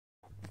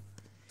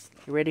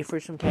You ready for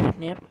some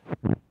catnip?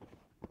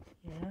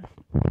 Yeah.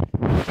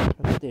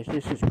 Look at this.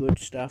 This is good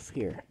stuff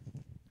here.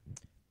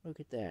 Look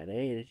at that,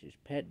 eh? This is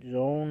Pet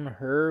Zone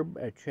Herb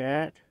a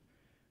Chat.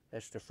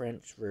 That's the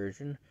French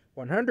version.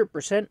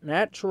 100%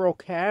 natural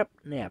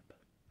catnip.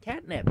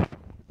 Catnip.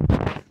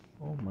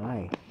 Oh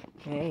my.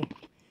 Hey,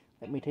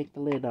 let me take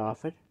the lid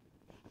off it.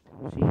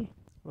 See?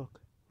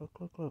 Look.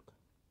 Look.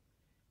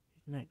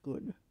 Isn't that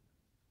good?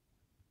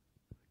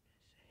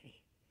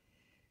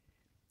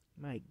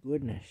 My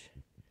goodness.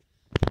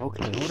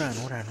 Okay, hold on.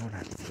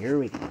 Here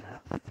we go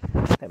now.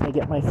 Let me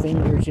get my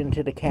fingers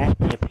into the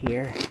catnip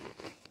here.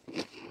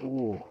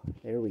 Ooh,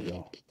 there we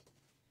go.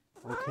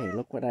 Okay,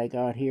 look what I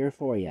got here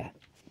for you.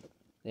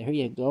 There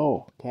you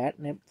go.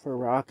 Catnip for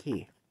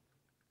Rocky.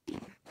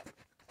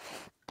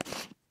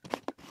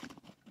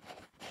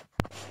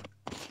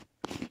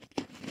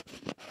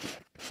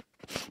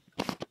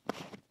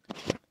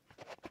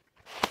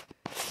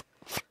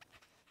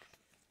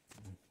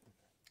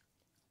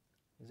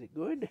 Is it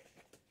good?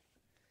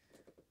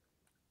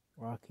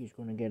 Rocky's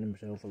going to get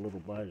himself a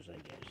little buzz, I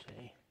guess,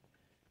 eh?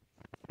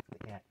 The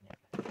catnip.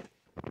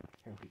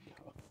 There we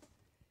go.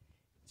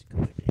 It's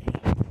good,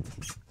 eh?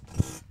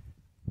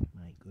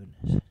 My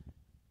goodness.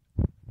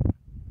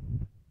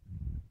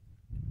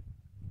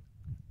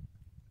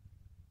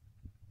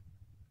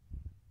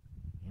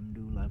 Him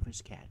do love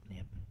his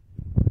catnip.